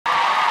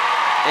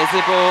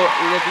Isabeau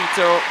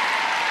LEVITO,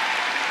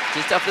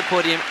 just off the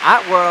podium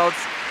at Worlds.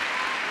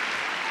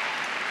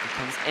 She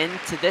comes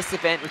into this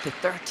event with the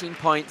 13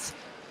 points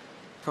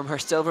from her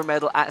silver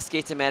medal at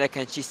Skate America,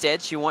 and she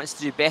said she wants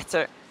to do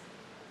better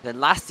than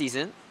last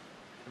season,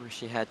 where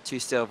she had 2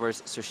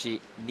 silvers, so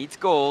she needs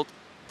gold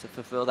to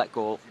fulfill that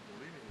goal.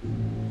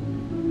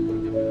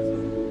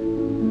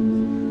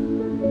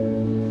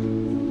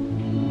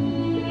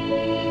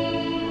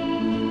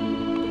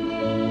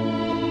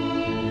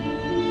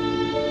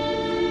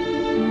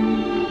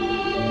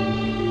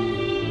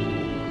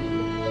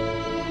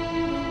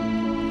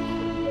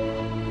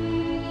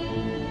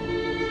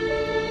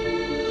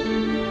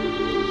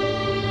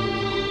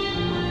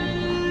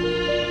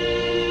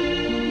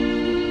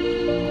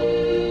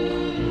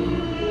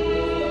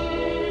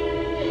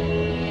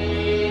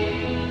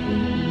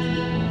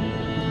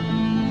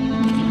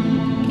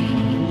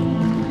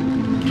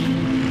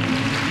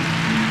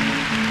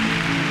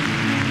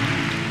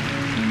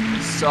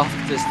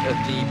 Softest of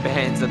the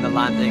bends and the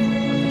landing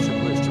of the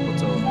triple H triple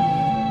toe.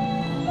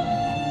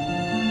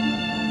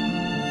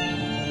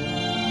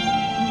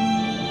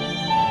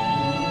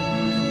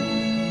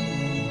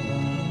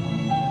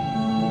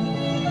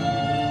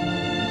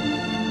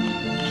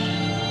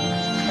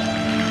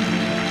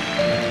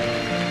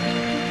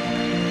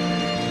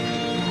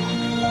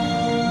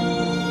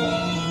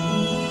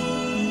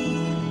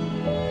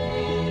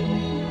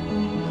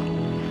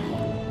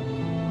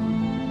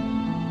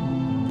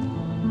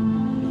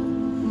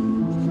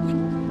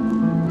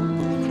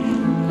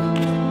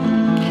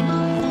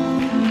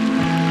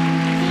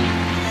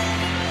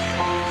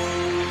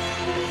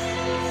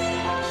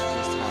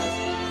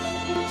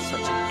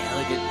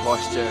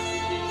 Posture.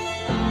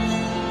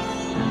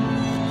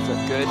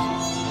 Flip good.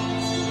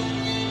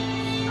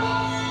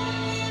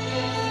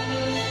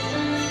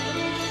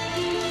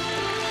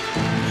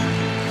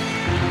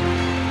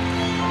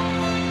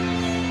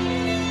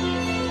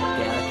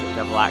 Delicate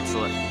double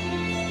axel.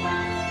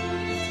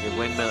 The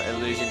windmill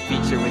illusion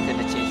feature within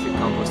the change foot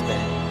combo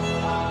spin.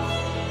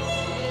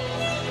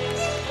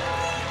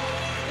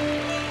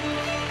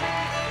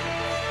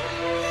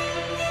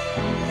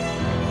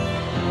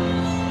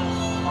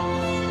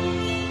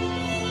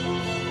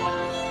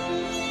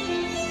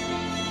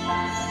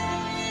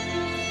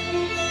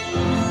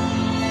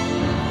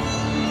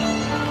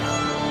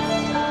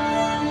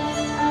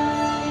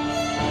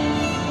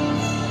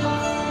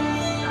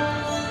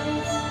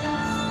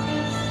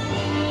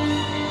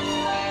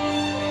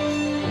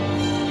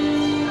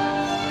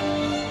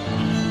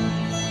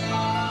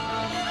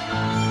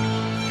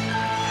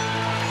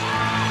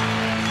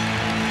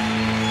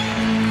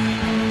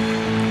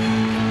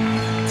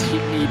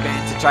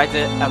 To try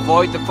to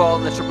avoid the fall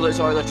in the triple H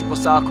Euler triple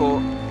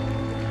Salchow.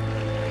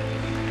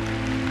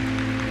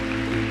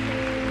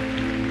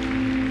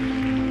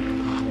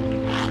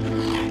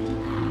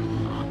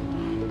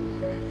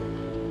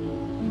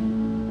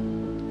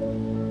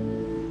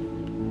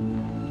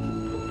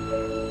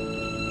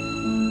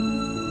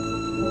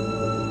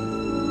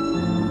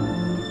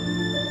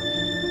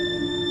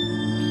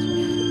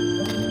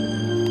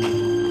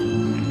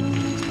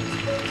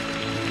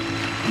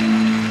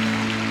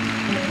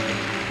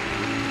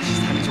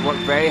 Work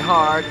very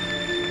hard.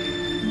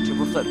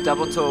 Triple flip,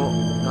 double toe,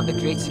 not the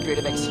greatest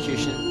creative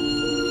execution.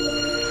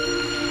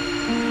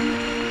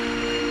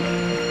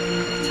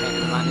 Tight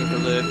and landing the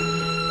loop.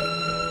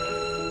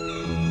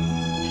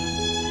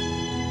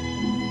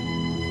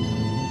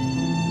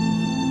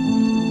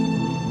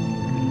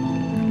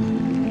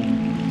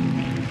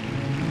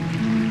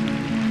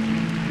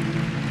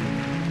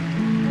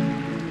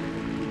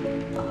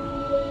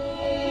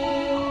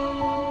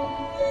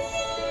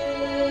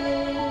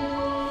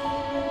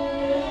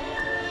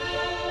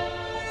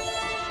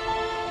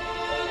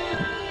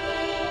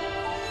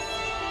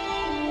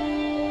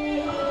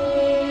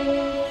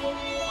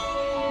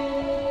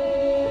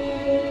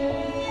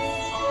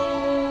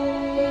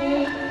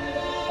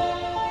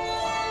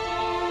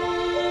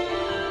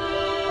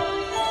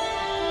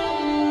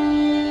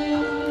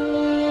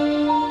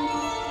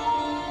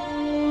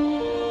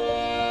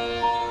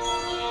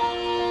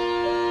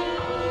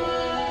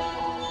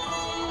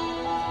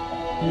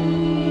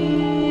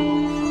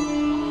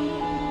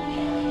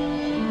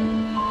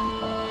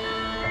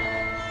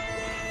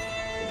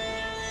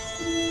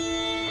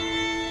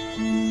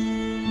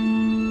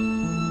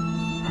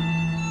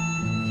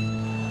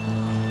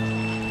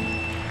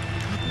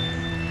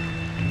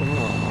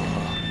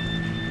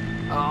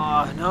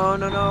 Oh, no,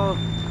 no, no.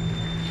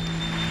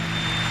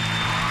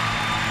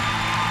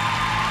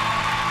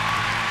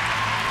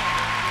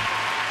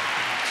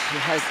 She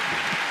has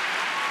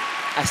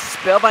a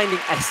spellbinding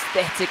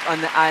aesthetic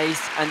on the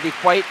ice and the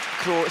White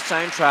Crow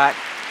soundtrack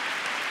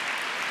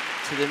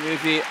to the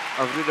movie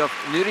of Rudolf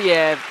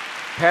Nureyev.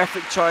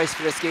 Perfect choice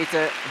for a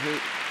skater who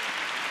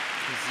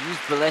has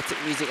used balletic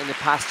music in the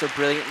past so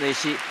brilliantly.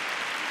 She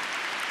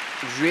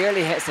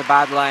rarely hits a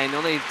bad line. The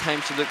only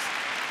time she looks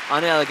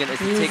unelegant is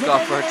the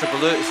takeoff for her triple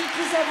loops.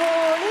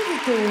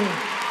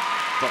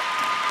 But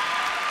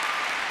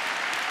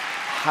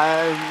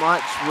how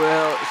much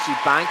will she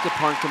bank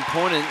upon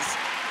components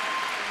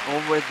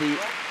over the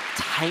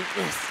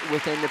tightness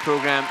within the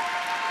program?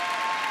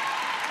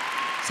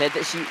 Said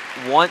that she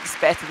wants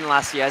better than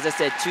last year. As I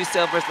said, 2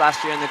 silvers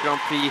last year in the Grand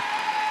Prix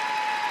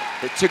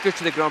that took her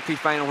to the Grand Prix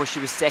final where she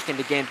was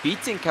second again,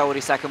 beating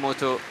Kaori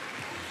Sakamoto.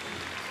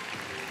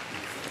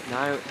 But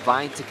now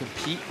vying to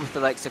compete with the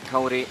likes of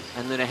Kaori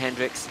and Luna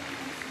Hendricks.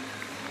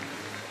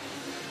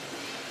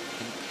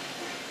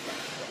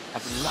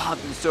 I've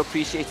loved and so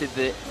appreciated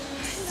the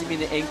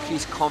seemingly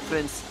increased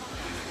confidence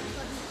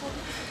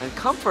and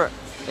comfort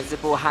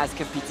Isabeau has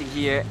competing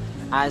here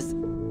as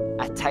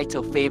a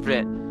title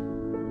favourite.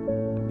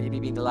 Maybe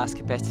being the last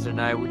competitor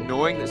now,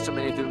 knowing that so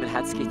many of the women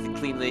had skated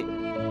cleanly,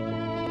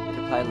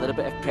 could apply a little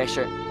bit of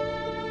pressure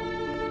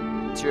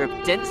to her.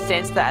 Didn't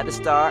sense that at the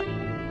start.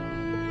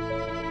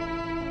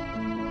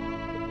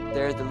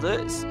 There are the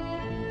Lutz.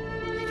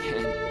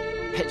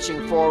 Again,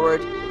 pitching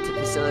forward to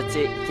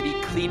facilitate 3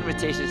 clean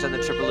rotations on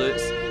the triple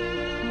Lutz.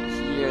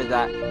 Here,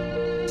 that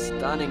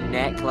stunning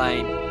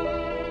neckline.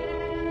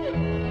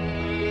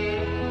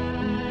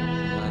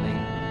 Stunning.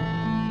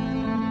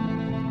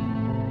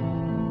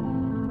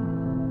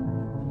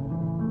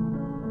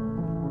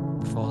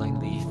 Falling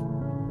leaf,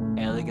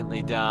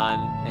 elegantly done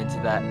into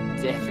that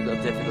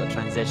difficult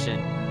transition.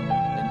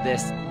 And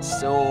this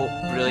so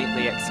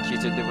brilliantly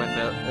executed, the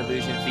windmill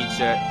illusion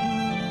feature.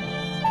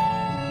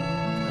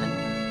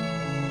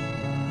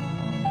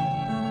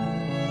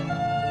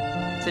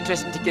 It's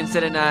interesting to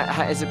consider now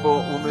how Isabeau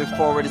will move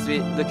forward as we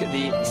look at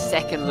the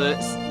second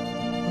Lutz.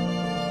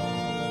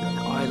 And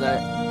Euler,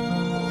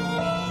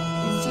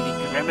 you can see the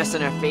grimace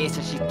on her face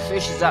as she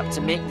pushes up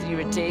to make 3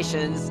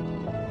 rotations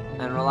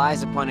and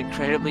relies upon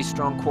incredibly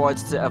strong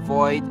quads to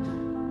avoid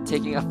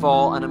taking a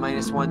fall and a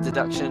 -1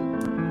 deduction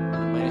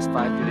and a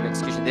 -5 period of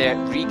execution there.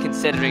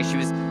 Reconsidering, she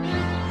was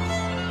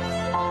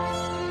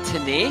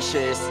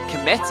tenacious,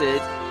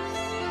 committed,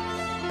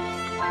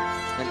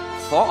 and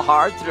fought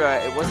hard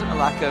throughout. It wasn't a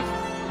lack of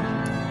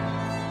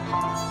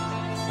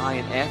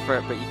and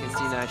effort, but you can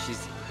see now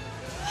she's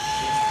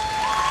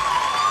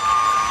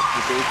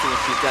debating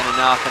if she's done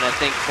enough. And I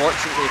think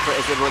fortunately for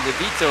Isabeau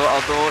LEVITO,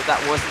 although that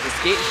wasn't the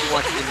skate she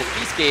wanted in the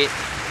free skate,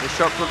 the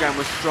short program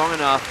was strong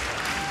enough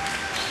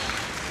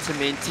to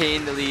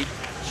maintain the lead.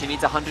 She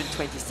needs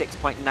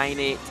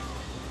 126.98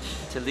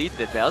 to lead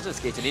the Belgian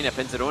skater Nina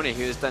Pinzeroni,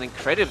 who has done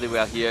incredibly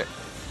well here.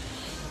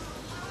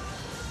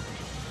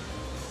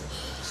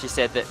 She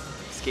said that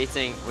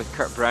skating with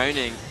Kurt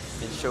Browning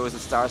in shows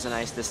and Stars on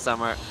Ice this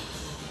summer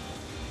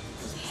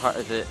part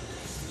of the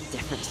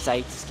different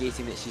side to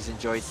skating that she's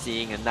enjoyed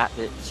seeing, and that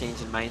the change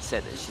in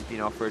mindset that she's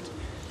been offered.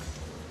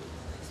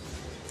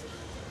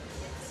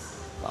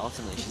 But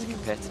ultimately she's a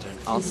competitor, and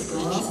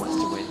ultimately she wants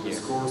to win here.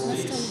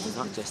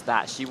 Not just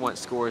that, she wants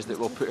scores that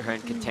will put her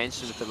in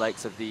contention with the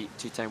likes of the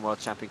 2-time world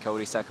champion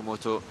Kaori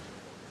Sakamoto.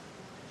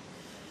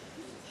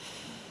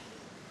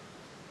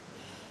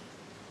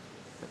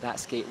 But that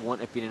skate won't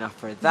have been enough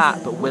for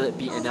that, but will it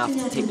be enough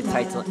to take the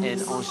title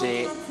in Angers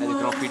at the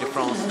Grand Prix de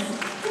France?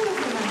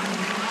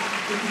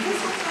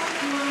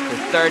 The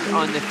third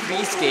on the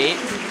free skate.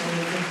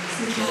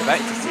 She's about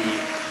to see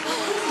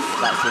if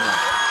that's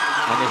enough.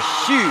 And a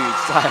huge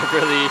sigh of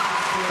relief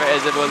for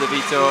Isabeau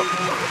LEVITO.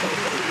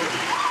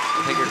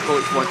 I think her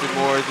coach wanted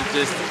more than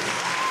just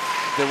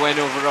the win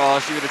overall.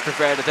 She would have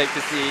preferred, I think,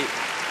 to see